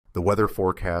The weather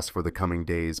forecast for the coming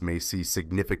days may see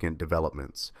significant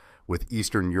developments, with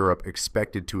Eastern Europe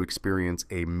expected to experience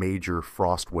a major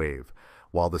frost wave,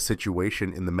 while the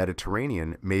situation in the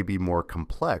Mediterranean may be more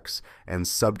complex and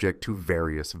subject to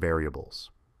various variables.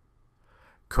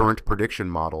 Current prediction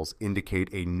models indicate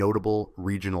a notable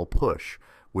regional push,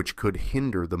 which could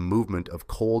hinder the movement of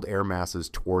cold air masses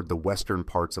toward the western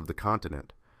parts of the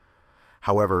continent.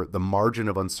 However, the margin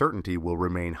of uncertainty will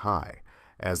remain high,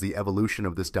 as the evolution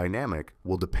of this dynamic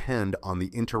will depend on the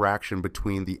interaction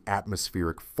between the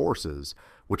atmospheric forces,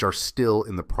 which are still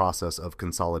in the process of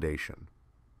consolidation.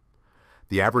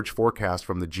 The average forecast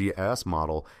from the GIS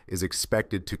model is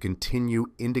expected to continue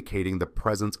indicating the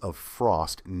presence of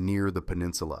frost near the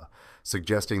peninsula,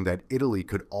 suggesting that Italy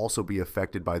could also be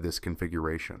affected by this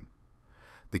configuration.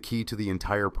 The key to the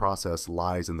entire process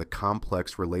lies in the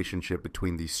complex relationship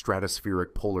between the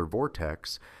stratospheric polar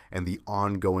vortex and the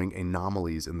ongoing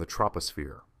anomalies in the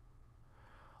troposphere.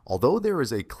 Although there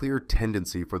is a clear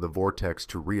tendency for the vortex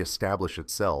to reestablish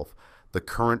itself, the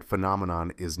current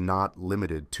phenomenon is not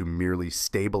limited to merely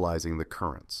stabilizing the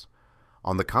currents.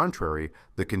 On the contrary,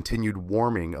 the continued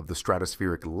warming of the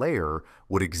stratospheric layer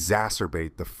would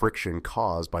exacerbate the friction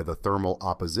caused by the thermal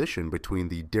opposition between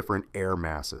the different air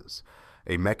masses,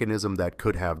 a mechanism that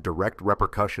could have direct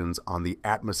repercussions on the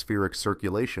atmospheric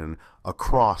circulation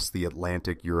across the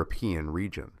Atlantic-European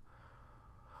region.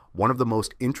 One of the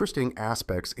most interesting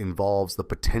aspects involves the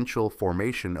potential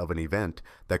formation of an event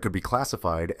that could be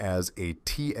classified as a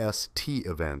TST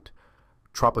event,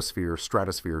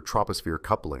 troposphere-stratosphere-troposphere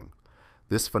coupling.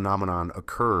 This phenomenon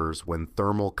occurs when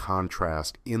thermal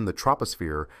contrast in the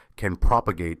troposphere can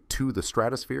propagate to the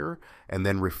stratosphere and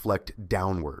then reflect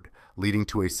downward, leading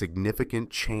to a significant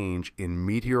change in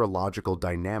meteorological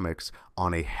dynamics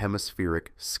on a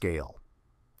hemispheric scale.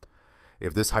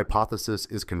 If this hypothesis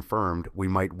is confirmed, we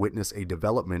might witness a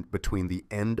development between the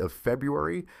end of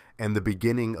February and the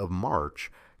beginning of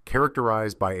March,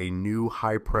 characterized by a new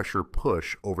high-pressure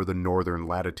push over the northern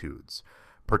latitudes,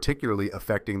 particularly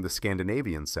affecting the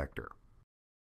Scandinavian sector.